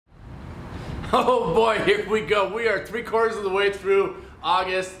Oh boy, here we go. We are 3/4 of the way through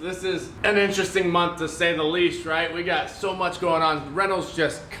August. This is an interesting month to say the least, right? We got so much going on. Rentals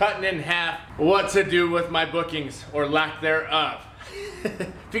just cutting in half. What to do with my bookings or lack thereof.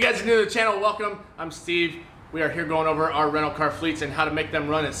 If you guys are new to the channel, welcome. I'm Steve. We are here going over our rental car fleets and how to make them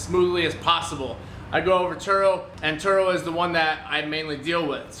run as smoothly as possible. I go over Turo, and Turo is the one that I mainly deal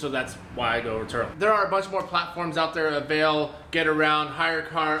with, so that's why I go over Turo. There are a bunch more platforms out there, Avail, Get Around, Hire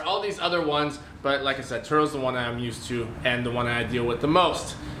Car, all these other ones, but like I said, Turo's the one that I'm used to and the one that I deal with the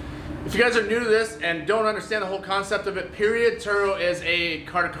most. If you guys are new to this and don't understand the whole concept of it, period, Turo is a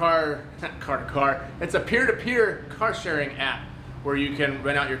it's a peer-to-peer car sharing app where you can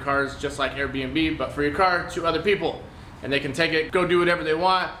rent out your cars just like Airbnb, but for your car to other people. And they can take it, go do whatever they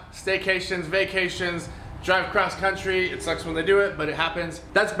want, staycations, vacations, drive cross country. It sucks when they do it, but it happens.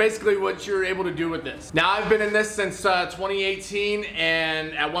 That's basically what you're able to do with this. Now, I've been in this since 2018,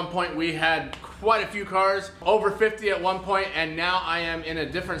 and at one point we had quite a few cars, over 50 at one point, and now I am in a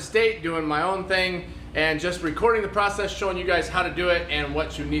different state doing my own thing and just recording the process, showing you guys how to do it and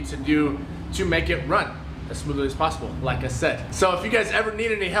what you need to do to make it run as smoothly as possible, like I said. So if you guys ever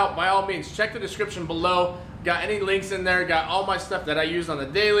need any help, by all means, check the description below. Got any links in there, got all my stuff that I use on the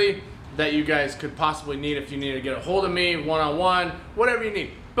daily that you guys could possibly need if you need to get a hold of me, one-on-one, whatever you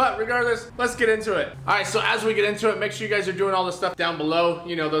need. But regardless, let's get into it. All right, so as we get into it, make sure you guys are doing all the stuff down below.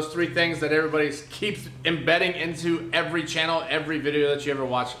 You know, those 3 things that everybody keeps embedding into every channel, every video that you ever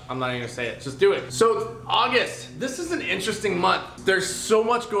watch. I'm not even gonna say it, just do it. So August, this is an interesting month. There's so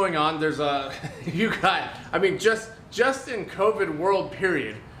much going on. There's a, I mean, just in COVID world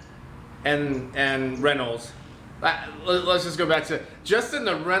period, and rentals. Let's just go back to just in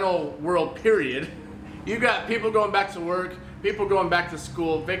the rental world period. You got people going back to work, people going back to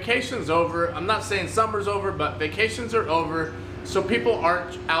school, vacation's over. I'm not saying summer's over, but vacations are over, so people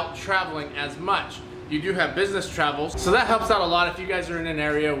aren't out traveling as much. You do have business travels, so that helps out a lot if you guys are in an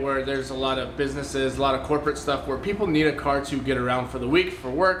area where there's a lot of businesses, a lot of corporate stuff where people need a car to get around for the week, for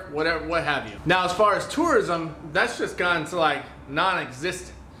work, whatever, what have you. Now, as far as tourism, that's just gone to like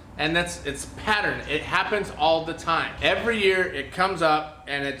non-existent. And it's pattern. It happens all the time. Every year it comes up,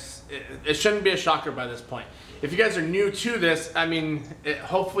 and it shouldn't be a shocker by this point. If you guys are new to this, I mean,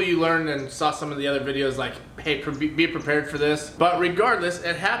 hopefully you learned and saw some of the other videos like, hey, be prepared for this. But regardless,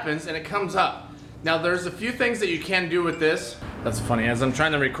 it happens and it comes up. Now there's a few things that you can do with this. That's funny, as I'm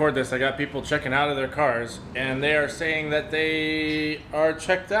trying to record this, I got people checking out of their cars, and they are saying that they are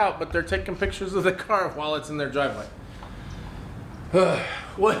checked out, but they're taking pictures of the car while it's in their driveway.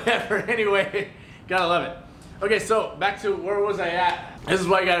 Whatever, anyway, gotta love it. Okay, so back to where was I at? This is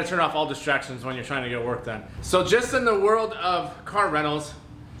why you gotta turn off all distractions when you're trying to get work done. So just in the world of car rentals,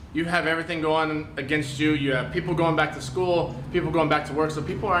 you have everything going against you. You have people going back to school, people going back to work, so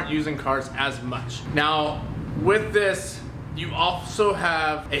people aren't using cars as much. Now, with this, you also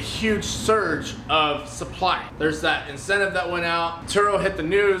have a huge surge of supply. There's that incentive that went out. Turo hit the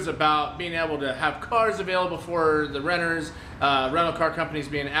news about being able to have cars available for the renters, rental car companies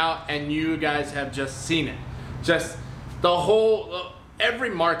being out, and you guys have just seen it. Just the whole, every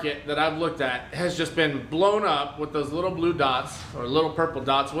market that I've looked at has just been blown up with those little blue dots or little purple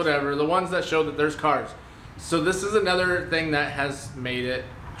dots, whatever, the ones that show that there's cars. So this is another thing that has made it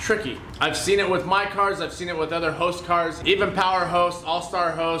tricky. I've seen it with my cars, I've seen it with other host cars, even Power Host,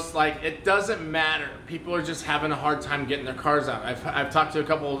 All-Star Host, like it doesn't matter. People are just having a hard time getting their cars out. I've talked to a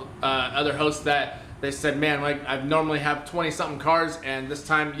couple other hosts that they said, man, like I normally have 20-something cars, and this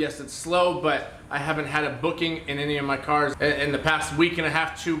time, yes, it's slow, but I haven't had a booking in any of my cars in the past week and a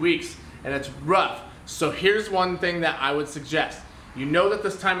half, 2 weeks, and it's rough. So here's one thing that I would suggest. You know that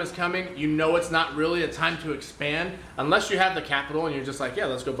this time is coming. You know it's not really a time to expand unless you have the capital and you're just like, yeah,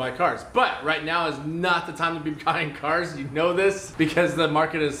 let's go buy cars. But right now is not the time to be buying cars. You know this because the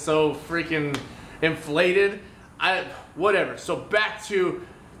market is so freaking inflated. Whatever. So back to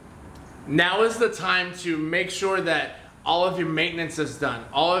now is the time to make sure that all of your maintenance is done.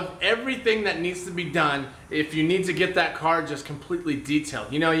 Everything that needs to be done. If you need to get that car just completely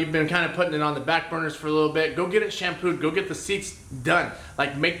detailed. You know, you've been kind of putting it on the back burners for a little bit. Go get it shampooed. Go get the seats done.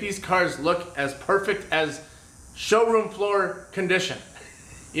 Like, make these cars look as perfect as showroom floor condition.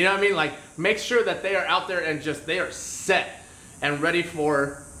 You know what I mean? Like, make sure that they are out there and just, they are set and ready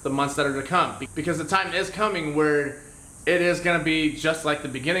for the months that are to come. Because the time is coming where it is going to be just like the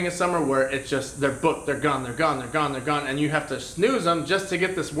beginning of summer, where it's just, they're booked, they're gone, they're gone, they're gone, they're gone, and you have to snooze them just to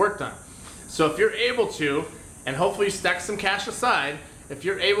get this work done. So if you're able to, and hopefully you stack some cash aside, if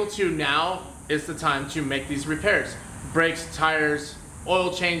you're able to, now is the time to make these repairs. Brakes, tires,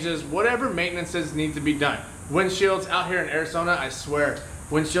 oil changes, whatever maintenances need to be done. Windshields out here in Arizona, I swear,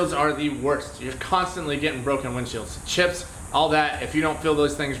 windshields are the worst. You're constantly getting broken windshields. Chips, all that. If you don't fill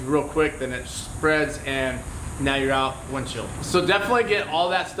those things real quick, then it spreads and now you're out windshield. So definitely get all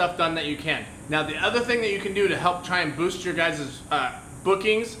that stuff done that you can. Now the other thing that you can do to help try and boost your guys'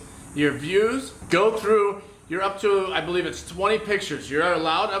 bookings, your views, go through, you're up to, I believe it's 20 pictures. You're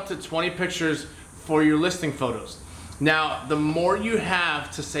allowed up to 20 pictures for your listing photos. Now, the more you have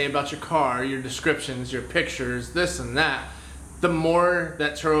to say about your car, your descriptions, your pictures, this and that, the more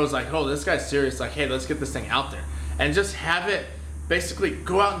that Turo's like, oh, this guy's serious, like, hey, let's get this thing out there. And just have it, basically,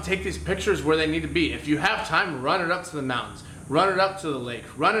 go out and take these pictures where they need to be. If you have time, run it up to the mountains, run it up to the lake,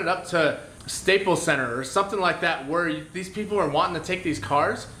 run it up to Staples Center or something like that where these people are wanting to take these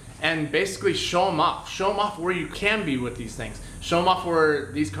cars and basically show them off where you can be with these things. Show them off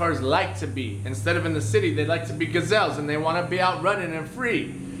where these cars like to be. Instead of in the city, they like to be gazelles and they want to be out running and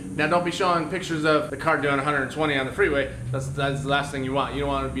free. Now don't be showing pictures of the car doing 120 on the freeway. That's the last thing you want. You don't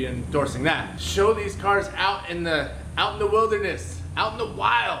want to be endorsing that. Show these cars out in the wilderness, out in the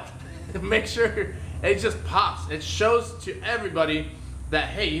wild. Make sure it just pops. It shows to everybody that,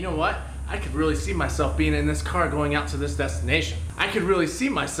 hey, you know what? I could really see myself being in this car going out to this destination. I could really see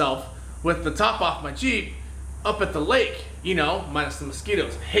myself with the top off my Jeep up at the lake, you know, minus the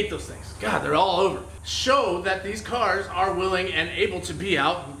mosquitoes. I hate those things. God, they're all over. Show that these cars are willing and able to be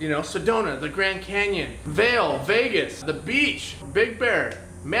out, you know, Sedona, the Grand Canyon, Vail, Vegas, the beach, Big Bear,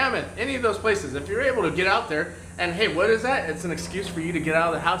 Mammoth, any of those places. If you're able to get out there, and hey, what is that? It's an excuse for you to get out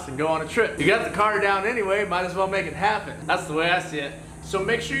of the house and go on a trip. You got the car down anyway, might as well make it happen. That's the way I see it. So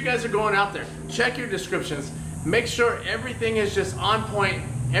make sure you guys are going out there. Check your descriptions. Make sure everything is just on point.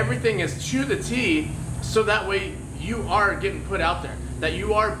 Everything is to the T, so that way you are getting put out there. That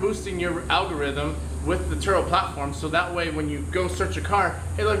you are boosting your algorithm with the Turo platform, so that way when you go search a car,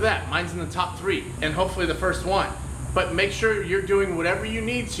 hey, look at that, mine's in the top 3, and hopefully the first one. But make sure you're doing whatever you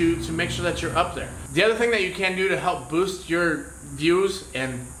need to make sure that you're up there. The other thing that you can do to help boost your views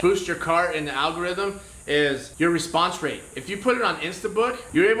and boost your car in the algorithm is your response rate. If you put it on Instabook,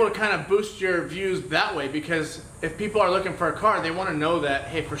 you're able to kind of boost your views that way, because if people are looking for a car, they want to know that,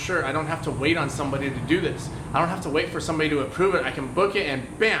 hey, for sure, I don't have to wait on somebody to do this. I don't have to wait for somebody to approve it. I can book it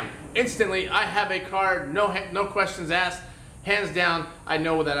and bam, instantly I have a car, no questions asked, hands down, I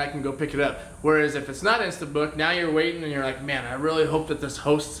know that I can go pick it up. Whereas if it's not Instabook, now you're waiting and you're like, man, I really hope that this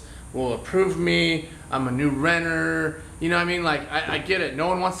host will approve me. I'm a new renter. You know what I mean? Like, I get it. No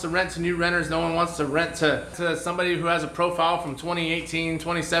one wants to rent to new renters. No one wants to rent to somebody who has a profile from 2018,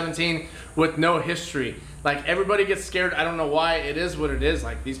 2017 with no history. Like, everybody gets scared. I don't know why. It is what it is.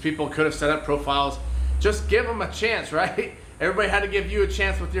 Like, these people could have set up profiles. Just give them a chance, right? Everybody had to give you a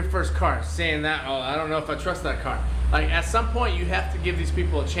chance with your first car. Saying that, oh, I don't know if I trust that car. Like, at some point, you have to give these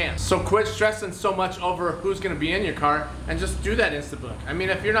people a chance. So quit stressing so much over who's gonna be in your car and just do that Instabook. I mean,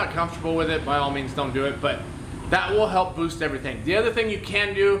 if you're not comfortable with it, by all means, don't do it, but that will help boost everything. The other thing you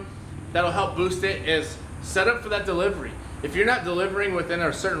can do that'll help boost it is set up for that delivery. If you're not delivering within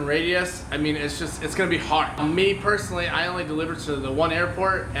a certain radius, I mean, it's gonna be hard. Me personally, I only deliver to the one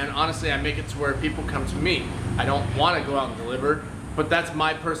airport, and honestly, I make it to where people come to me. I don't wanna go out and deliver, but that's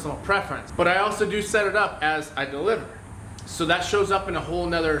my personal preference. But I also do set it up as I deliver. So that shows up in a whole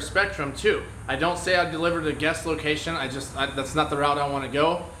nother spectrum too. I don't say I deliver to guest location, that's not the route I wanna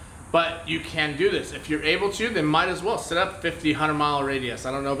go. But you can do this. If you're able to, then might as well set up 50, 100 mile radius.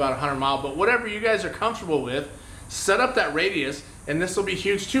 I don't know about 100 mile, but whatever you guys are comfortable with, set up that radius, and this will be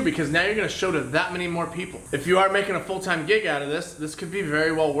huge too, because now you're gonna show to that many more people. If you are making a full-time gig out of this, this could be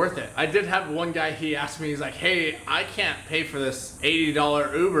very well worth it. I did have one guy, he asked me, he's like, hey, I can't pay for this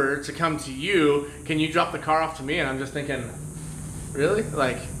 $80 Uber to come to you. Can you drop the car off to me? And I'm just thinking, really?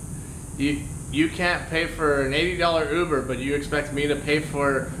 Like, you can't pay for an $80 Uber, but you expect me to pay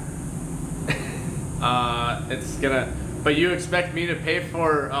for, but you expect me to pay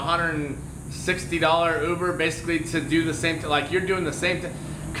for $160 Uber basically to do the same thing, like you're doing the same thing.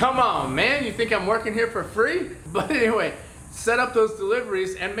 Come on, man, you think I'm working here for free? But anyway, set up those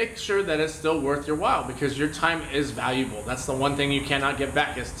deliveries and make sure that it's still worth your while, because your time is valuable. That's the one thing you cannot get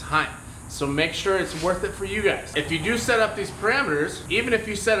back, is time. So make sure it's worth it for you guys. If you do set up these parameters, even if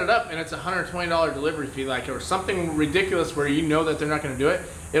you set it up and it's a $120 delivery fee, like, or something ridiculous where you know that they're not gonna do it,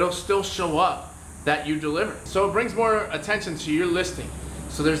 it'll still show up that you deliver. So it brings more attention to your listing.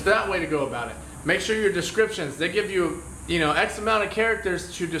 So there's that way to go about it. Make sure your descriptions, they give you, X amount of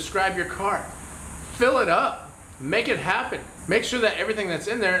characters to describe your car. Fill it up, make it happen. Make sure that everything that's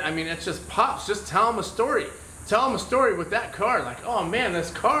in there, I mean, it just pops. Just tell them a story. Tell them a story with that car. Like, oh man,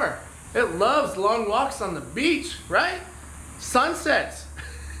 this car, it loves long walks on the beach, right? Sunsets,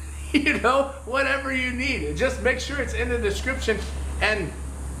 whatever you need. Just make sure it's in the description and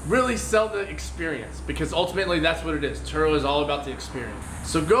really sell the experience, because ultimately that's what it is. Turo is all about the experience.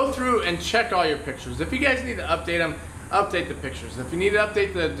 So go through and check all your pictures. If you guys need to update them, update the pictures. If you need to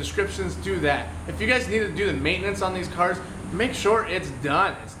update the descriptions, do that. If you guys need to do the maintenance on these cars, make sure it's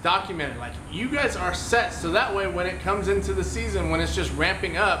done, it's documented. Like, you guys are set, so that way when it comes into the season, when it's just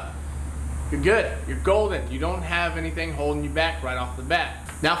ramping up, you're good, you're golden. You don't have anything holding you back right off the bat.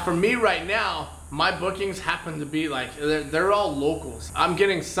 Now for me right now, my bookings happen to be like, they're all locals. I'm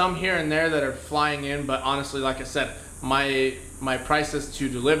getting some here and there that are flying in, but honestly, like I said, my prices to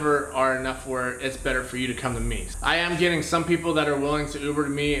deliver are enough where it's better for you to come to me. I am getting some people that are willing to Uber to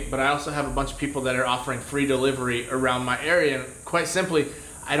me, but I also have a bunch of people that are offering free delivery around my area. And quite simply,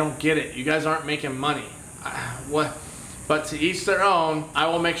 I don't get it. You guys aren't making money. But to each their own. I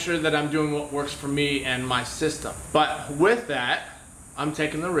will make sure that I'm doing what works for me and my system. But with that, I'm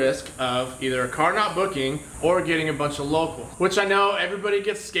taking the risk of either a car not booking or getting a bunch of local, which I know everybody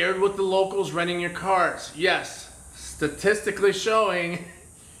gets scared with the locals renting your cars. Yes, statistically showing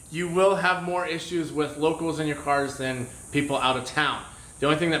you will have more issues with locals in your cars than people out of town. The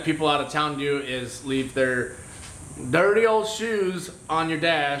only thing that people out of town do is leave their dirty old shoes on your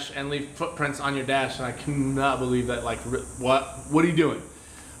dash and leave footprints on your dash, and I cannot believe that. Like, what are you doing?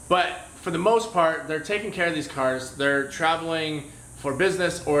 But for the most part, they're taking care of these cars. They're traveling for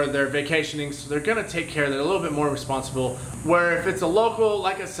business or they're vacationing, so they're gonna take care of it, a little bit more responsible. Where if it's a local,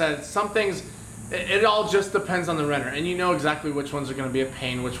 like I said, some things, it all just depends on the renter, and you know exactly which ones are gonna be a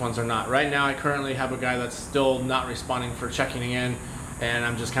pain, which ones are not. Right now, I currently have a guy that's still not responding for checking in, and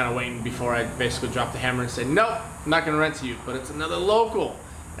I'm just kind of waiting before I basically drop the hammer and say, nope, I'm not gonna rent to you, but it's another local.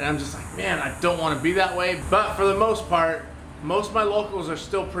 And I'm just like, man, I don't wanna be that way. But for the most part, most of my locals are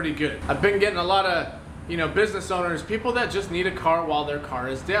still pretty good. I've been getting a lot of, you know, business owners, people that just need a car while their car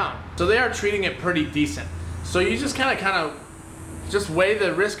is down. So they are treating it pretty decent. So you just kind of just weigh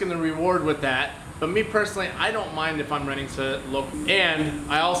the risk and the reward with that. But me personally, I don't mind if I'm renting to local. And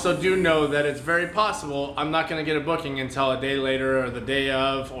I also do know that it's very possible I'm not gonna get a booking until a day later or the day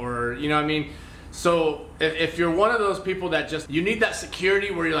of, or, you know what I mean? So if you're one of those people that just, you need that security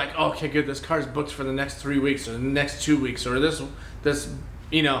where you're like, oh, okay, good, this car's booked for the next 3 weeks or the next 2 weeks, or this,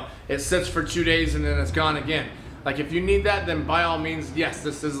 you know, it sits for 2 days and then it's gone again. Like, if you need that, then by all means, yes,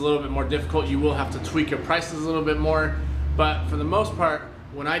 this is a little bit more difficult. You will have to tweak your prices a little bit more. But for the most part,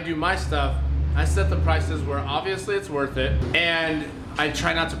 when I do my stuff, I set the prices where obviously it's worth it, and I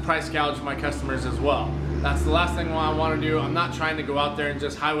try not to price gouge my customers as well. That's the last thing I want to do. I'm not trying to go out there and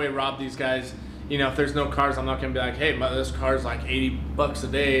just highway rob these guys. You know, if there's no cars, I'm not gonna be like, hey, this car's like 80 bucks a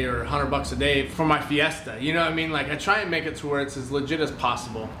day or 100 bucks a day for my Fiesta. You know what I mean? Like, I try and make it to where it's as legit as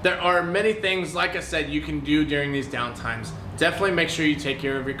possible. There are many things, like I said, you can do during these downtimes. Definitely make sure you take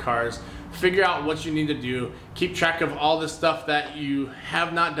care of your cars. Figure out what you need to do. Keep track of all the stuff that you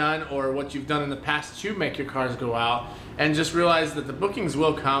have not done or what you've done in the past to make your cars go out. And just realize that the bookings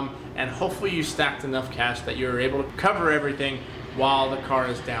will come, and hopefully you stacked enough cash that you're able to cover everything while the car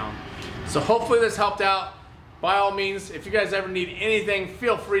is down. So hopefully this helped out. By all means, if you guys ever need anything,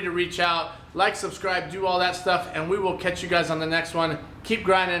 feel free to reach out. Like, subscribe, do all that stuff, and we will catch you guys on the next one. Keep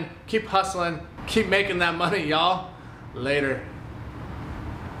grinding, keep hustling, keep making that money, y'all. Later.